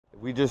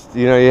We just,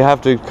 you have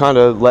to kind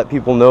of let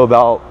people know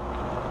about,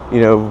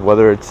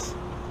 whether it's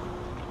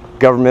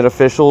government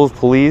officials,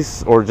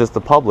 police, or just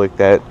the public,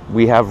 that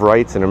we have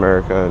rights in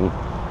America, and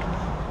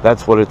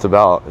that's what it's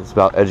about. It's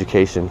about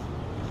education.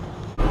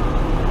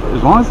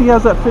 As long as he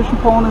has that fishing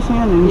pole in his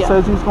hand and he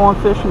says he's going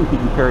fishing, he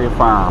can carry a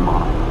firearm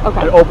on him.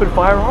 Okay. An open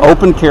firearm?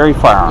 Open carry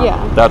firearm.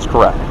 Yeah. That's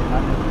correct.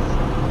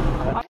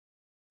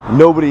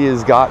 Nobody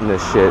has gotten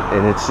this shit,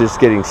 and it's just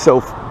getting so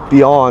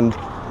beyond,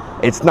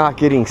 it's not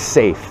getting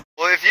safe.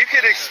 Well, if you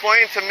could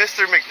explain to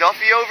Mr.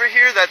 McDuffie over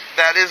here that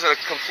that is a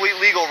complete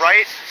legal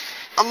right,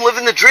 I'm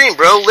living the dream,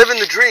 bro. Living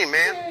the dream,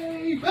 man.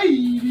 Hey,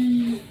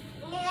 baby.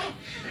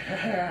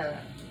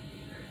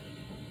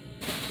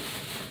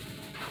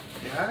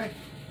 Say hi.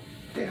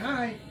 Say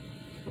hi.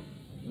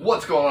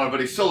 What's going on,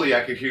 everybody?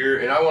 Soliak here,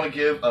 and I want to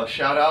give a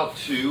shout out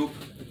to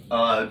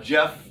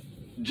Jeff,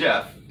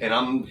 and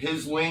I'm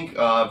his link.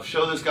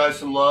 Show this guy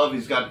some love.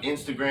 He's got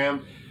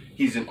Instagram.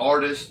 He's an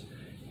artist,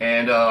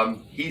 and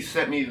he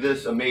sent me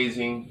this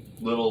amazing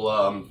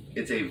little.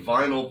 It's a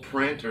vinyl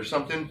print or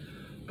something,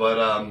 but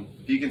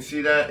if you can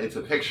see that, it's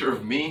a picture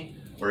of me,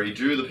 where he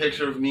drew the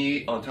picture of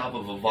me on top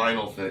of a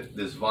vinyl thing.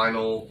 This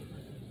vinyl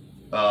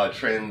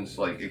trends,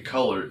 like a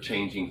color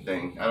changing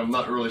thing. I'm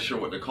not really sure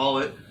what to call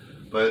it,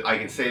 but I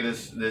can say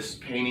this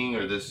painting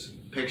or this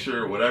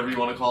picture or whatever you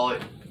want to call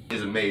it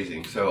is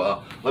amazing.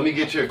 So let me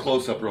get you a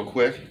close-up real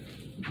quick.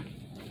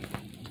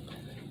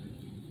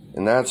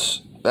 And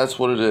that's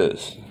what it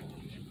is.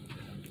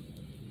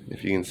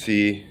 If you can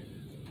see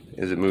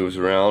as it moves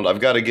around. I've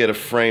got to get a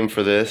frame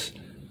for this,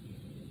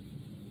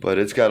 but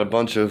it's got a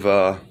bunch of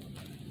I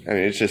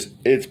mean,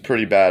 it's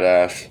pretty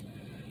badass.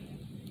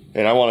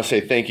 And I want to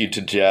say thank you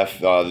to Jeff.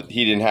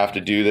 He didn't have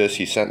to do this.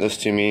 He sent this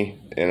to me,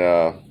 and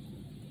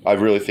I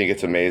really think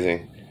it's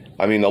amazing.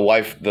 I mean, the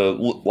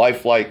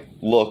lifelike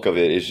look of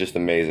it is just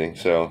amazing.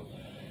 So,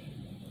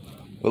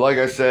 but like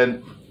I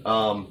said,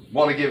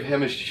 want to give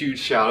him a huge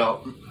shout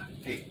out.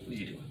 Hey, what are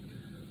you doing?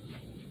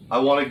 I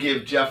want to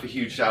give Jeff a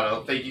huge shout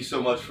out. Thank you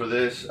so much for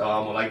this.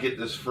 When I get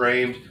this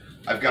framed,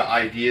 I've got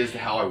ideas to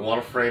how I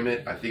want to frame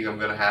it. I think I'm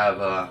gonna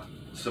have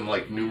some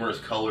like numerous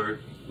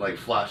colored, like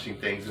flashing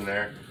things in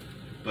there.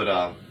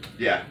 But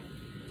yeah,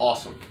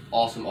 awesome.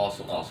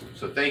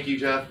 So thank you,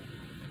 Jeff.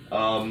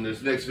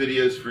 This next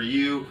video is for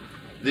you.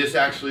 This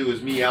actually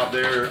was me out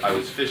there. I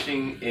was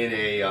fishing in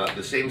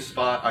the same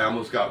spot I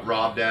almost got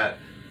robbed at.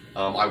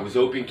 I was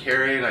open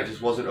carrying. I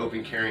just wasn't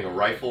open carrying a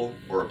rifle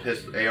or a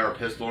pistol, AR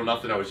pistol or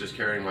nothing. I was just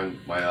carrying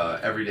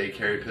my everyday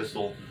carry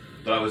pistol,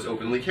 but I was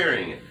openly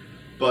carrying it.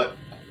 But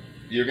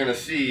you're gonna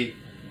see,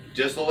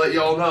 just to let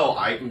y'all know,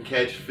 I can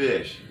catch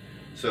fish.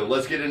 So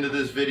let's get into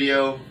this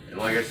video. And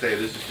like I say,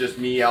 this is just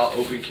me out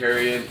open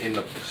carrying in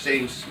the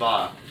same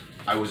spot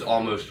I was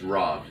almost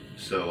robbed.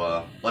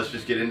 So let's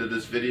just get into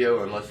this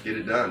video and let's get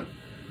it done.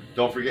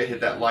 Don't forget,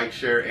 hit that like,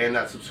 share, and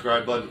that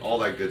subscribe button, all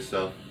that good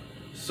stuff.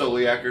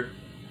 Soliaker,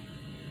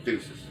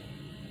 deuces.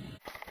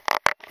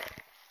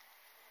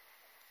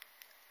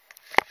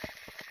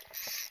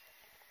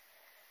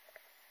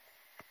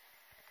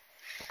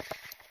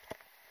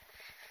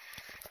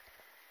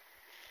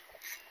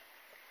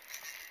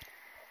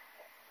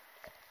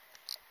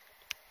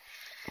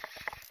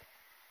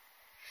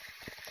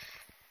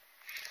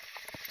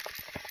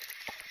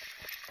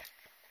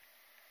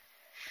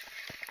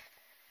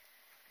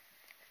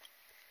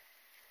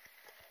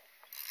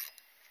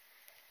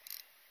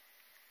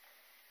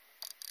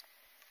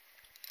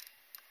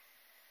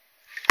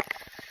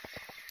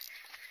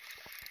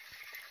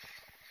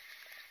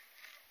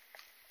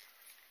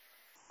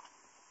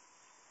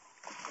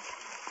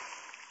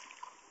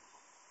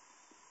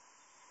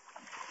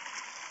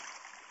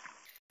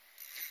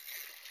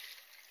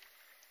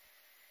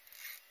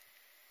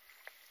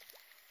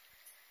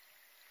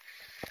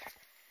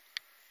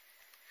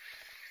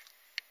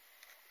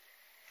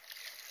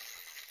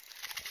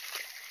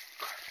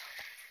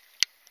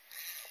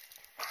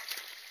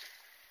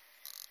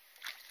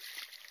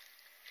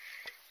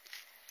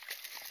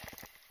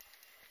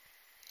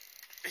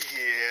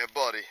 Yeah,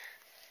 buddy.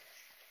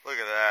 Look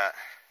at that.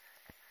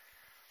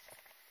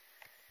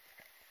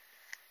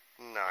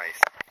 Nice.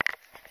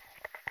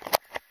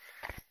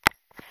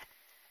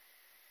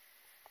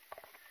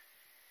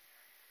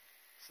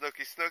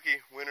 Snooky,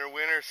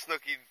 winner,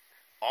 Snooky,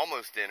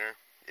 almost dinner.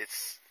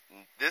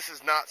 This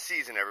is not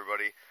season,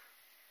 everybody.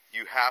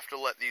 You have to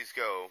let these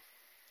go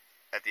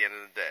at the end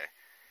of the day.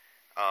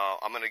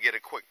 I'm gonna get a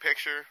quick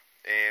picture,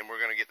 and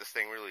we're gonna get this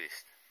thing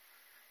released.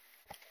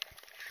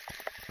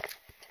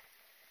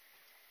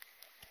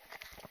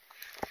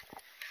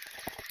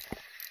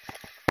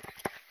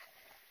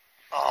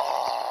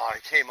 Oh,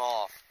 it came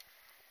off.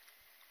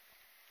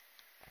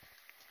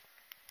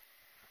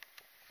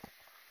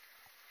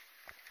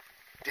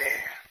 Damn.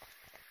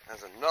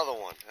 That's another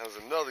one. That was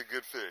another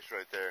good fish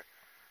right there.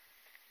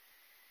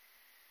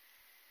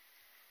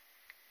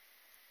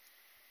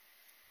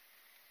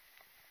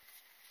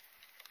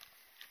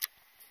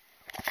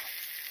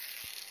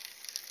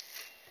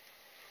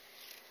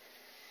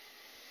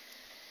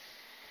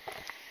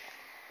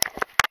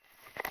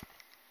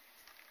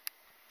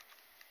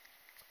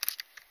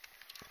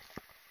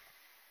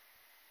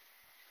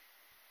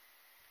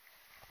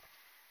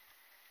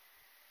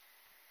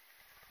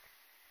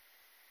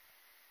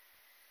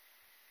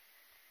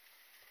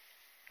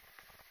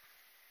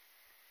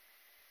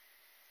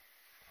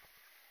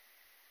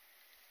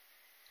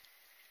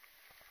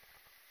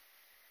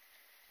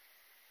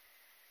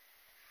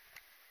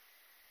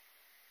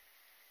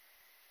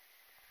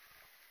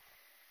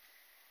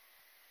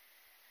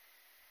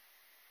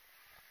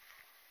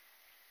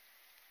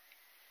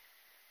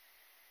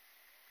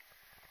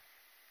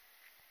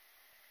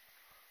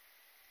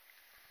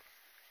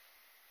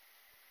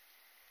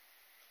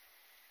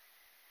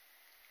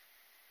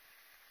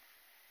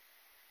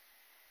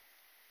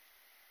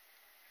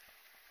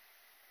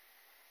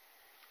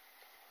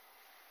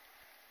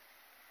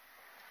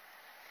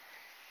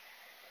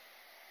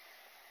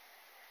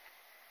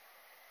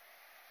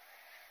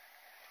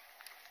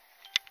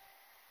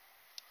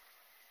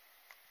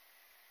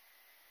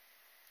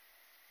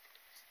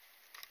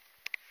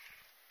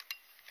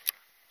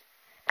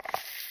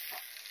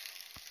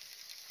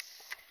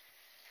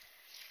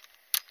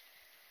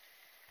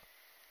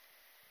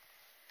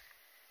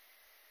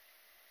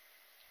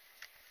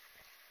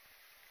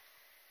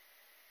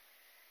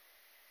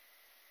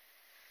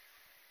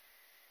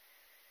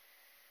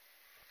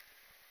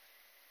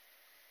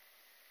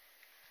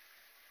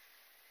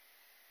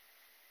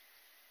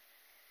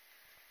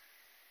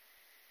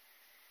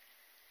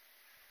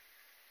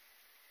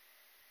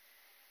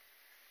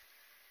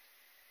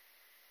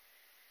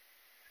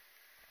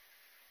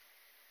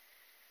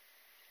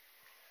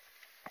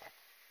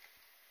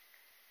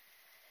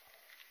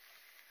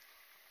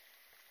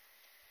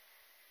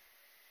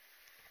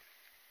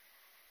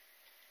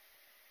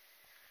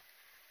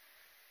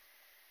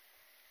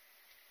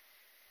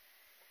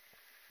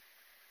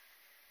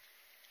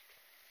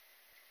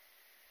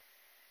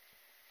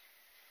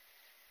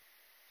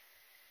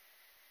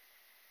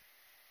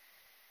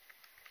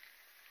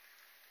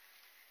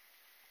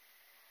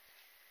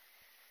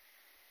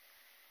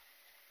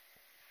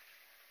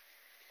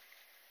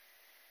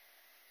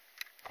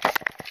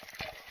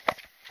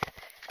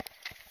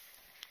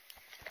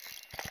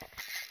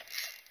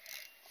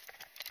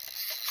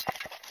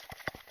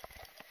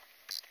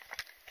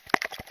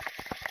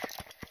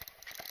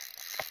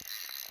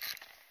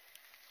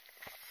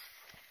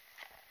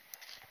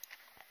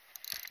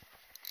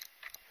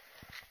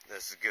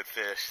 this is good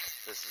fish.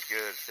 This is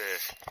good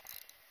fish.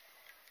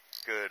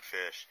 Good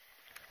fish.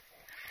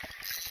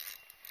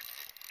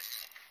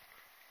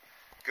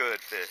 Good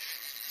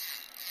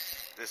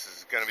fish. This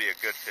is going to be a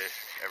good fish,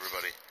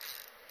 everybody.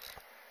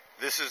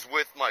 This is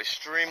with my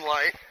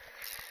Streamlight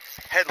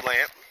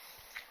headlamp.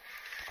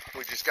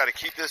 We just got to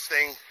keep this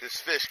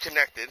fish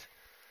connected.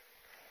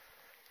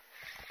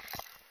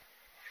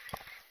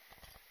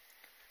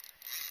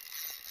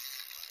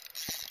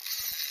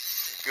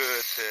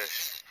 Good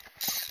fish.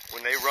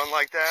 When they run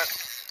like that,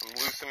 I'm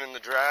loosening the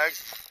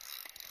drags.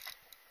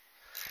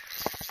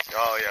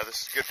 Oh yeah,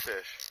 this is good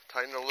fish.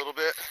 Tighten a little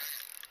bit.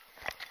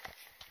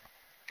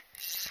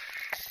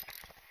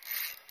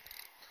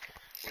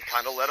 We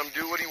kind of let him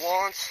do what he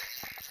wants.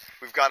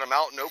 We've got him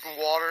out in open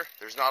water.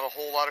 There's not a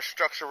whole lot of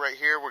structure right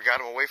here. We got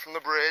him away from the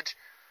bridge.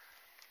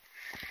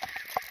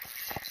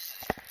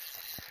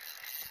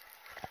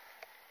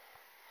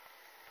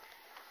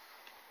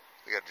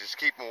 We got to just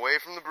keep him away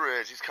from the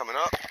bridge. He's coming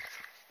up.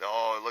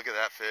 Oh, look at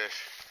that fish.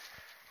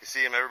 You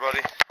see him,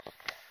 everybody?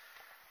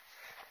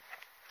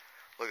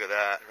 Look at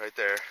that right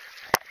there.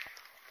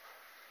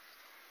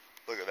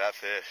 Look at that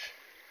fish.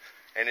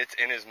 And it's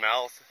in his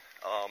mouth.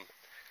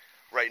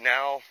 Right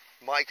now,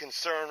 my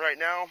concern right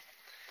now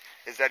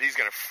is that he's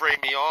going to fray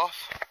me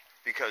off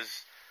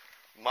because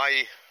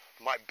my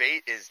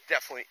bait is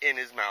definitely in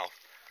his mouth.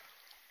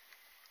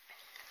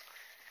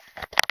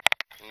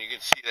 And you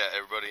can see that,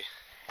 everybody.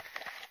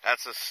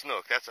 That's a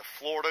snook. That's a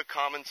Florida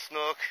common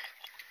snook.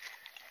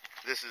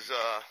 This is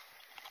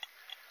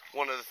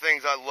one of the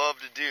things I love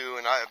to do,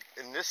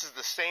 and this is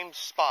the same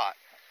spot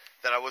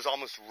that I was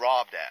almost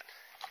robbed at.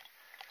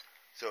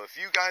 So if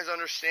you guys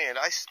understand,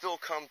 I still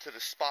come to the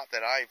spot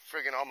that I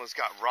friggin' almost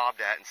got robbed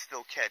at and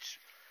still catch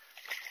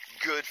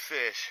good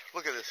fish.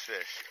 Look at this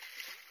fish.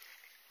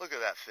 Look at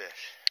that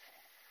fish.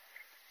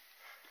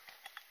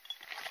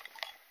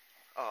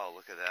 Oh,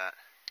 look at that.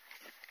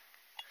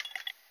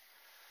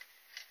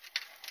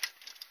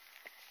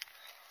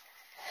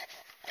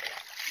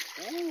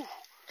 Ooh.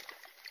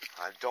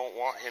 I don't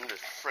want him to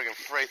friggin'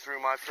 fray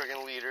through my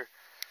friggin' leader.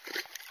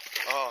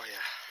 Oh,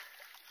 yeah.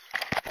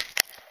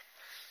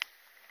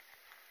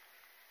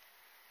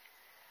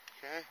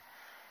 Okay.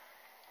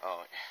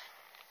 Oh,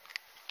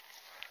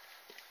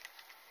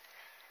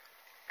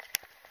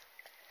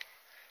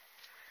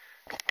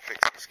 yeah.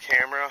 Fix this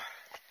camera.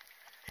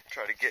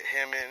 Try to get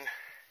him in.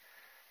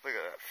 Look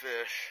at that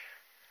fish.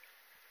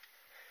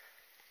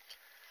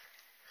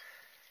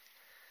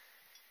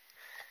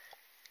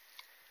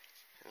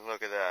 And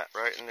look at that,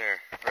 right in there,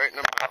 right in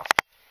the mouth.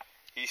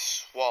 He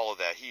swallowed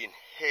that. He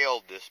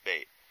inhaled this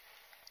bait.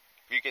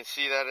 If you can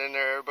see that in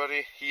there,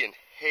 everybody, he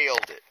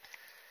inhaled it.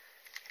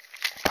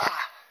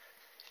 Ah.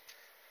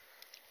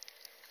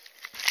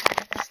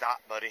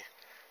 Stop, buddy.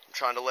 I'm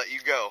trying to let you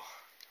go.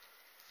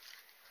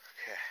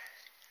 Okay.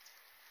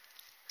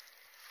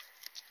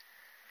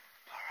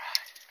 Alright.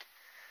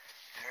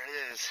 There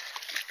it is.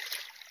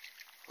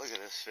 Look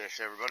at this fish,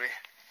 everybody.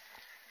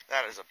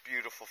 That is a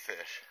beautiful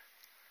fish.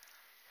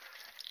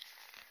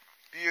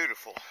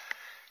 Beautiful.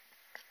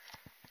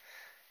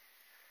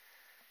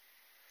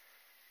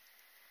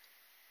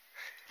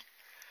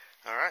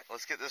 Alright,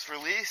 let's get this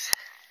released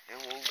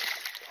and we'll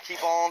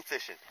keep on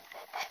fishing.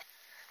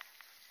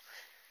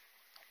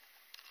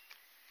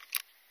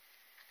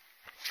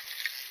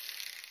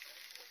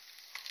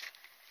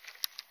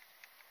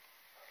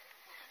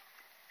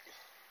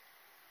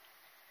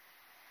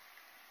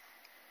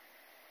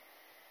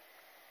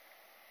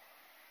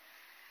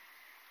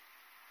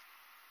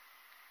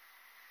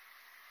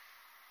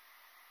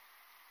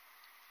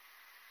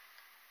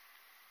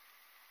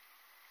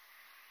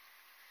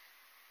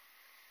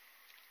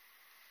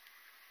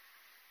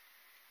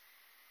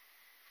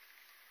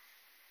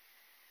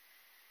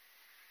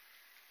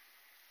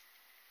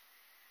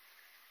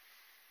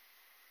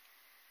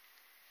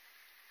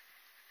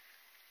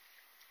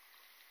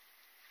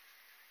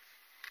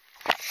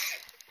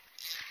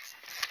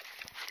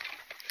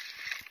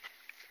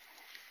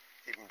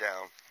 Keep them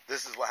down.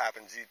 This is what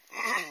happens.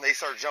 They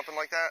start jumping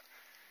like that.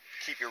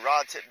 Keep your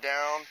rod tip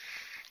down,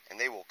 and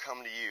they will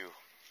come to you.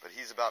 But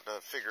he's about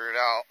to figure it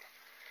out,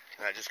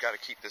 and I just got to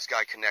keep this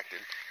guy connected.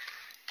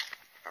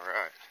 All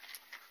right.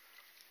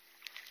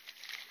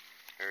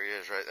 There he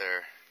is right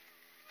there.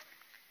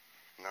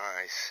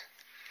 Nice.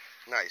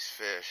 Nice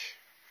fish.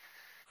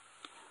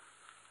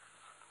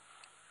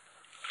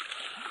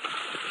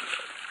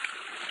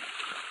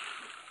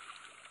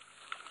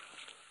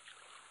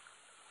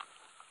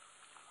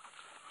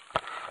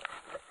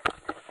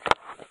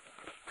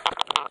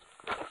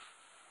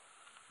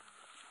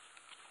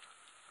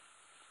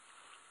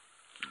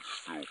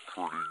 Still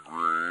pretty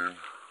green.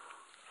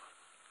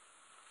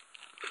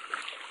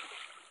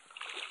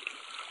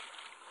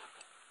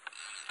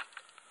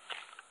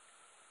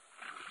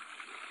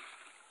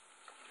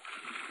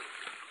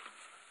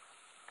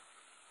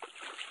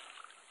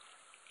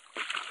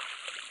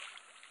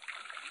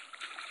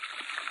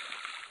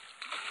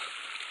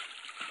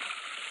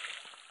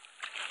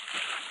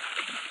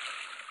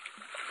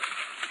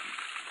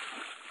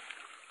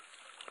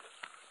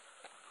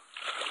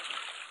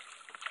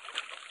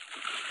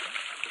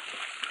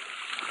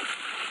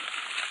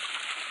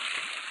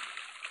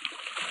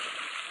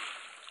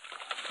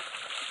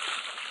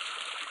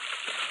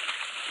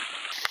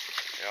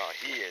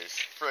 he is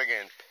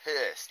friggin'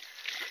 pissed.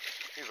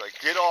 He's like,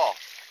 get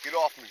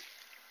off me.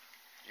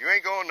 You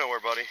ain't going nowhere,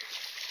 buddy.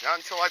 Not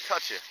until I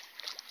touch you.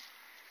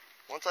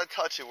 Once I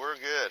touch you, we're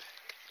good.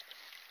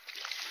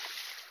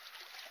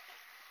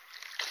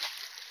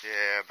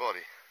 Yeah, buddy.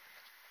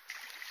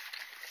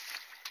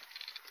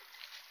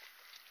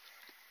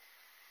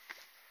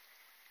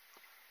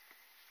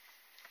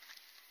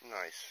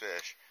 Nice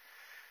fish.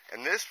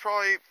 And this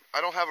probably,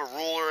 I don't have a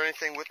ruler or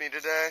anything with me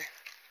today.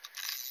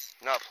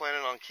 Not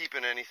planning on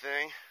keeping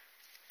anything.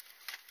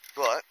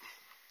 But,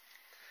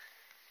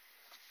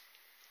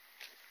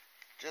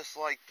 just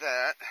like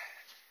that,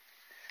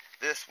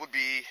 this would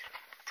be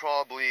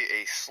probably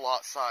a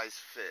slot size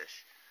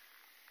fish.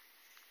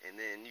 And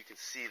then you can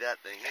see that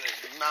thing in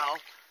his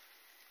mouth.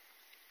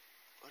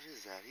 What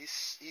is that?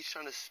 He's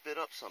trying to spit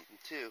up something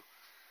too.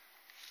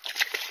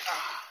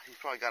 He's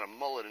probably got a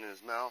mullet in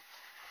his mouth.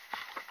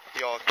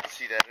 Y'all can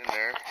see that in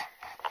there.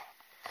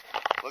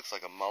 Looks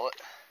like a mullet.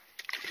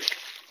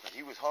 But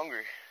he was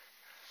hungry.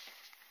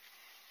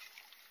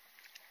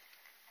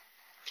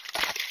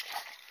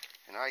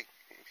 And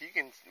if you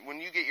can,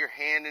 when you get your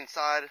hand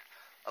inside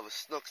of a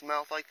snook's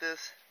mouth like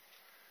this,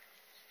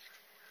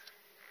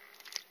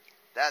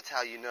 that's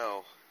how you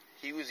know.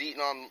 He was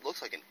eating on,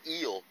 looks like an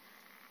eel.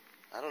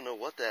 I don't know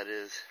what that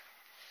is.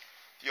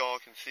 Y'all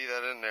can see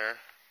that in there.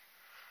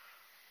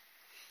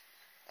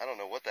 I don't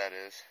know what that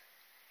is.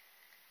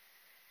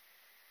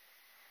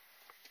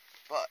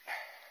 But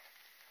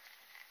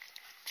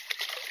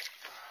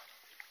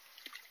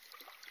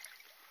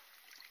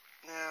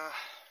now,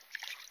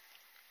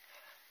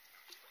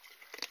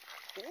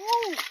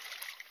 woo!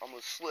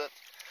 Almost slipped.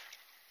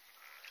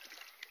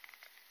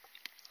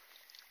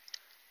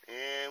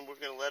 And we're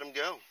gonna let him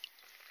go.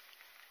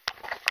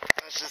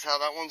 That's just how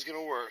that one's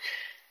gonna work.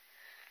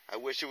 I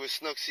wish it was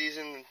snook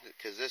season,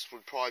 because this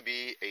would probably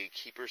be a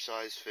keeper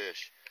size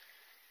fish.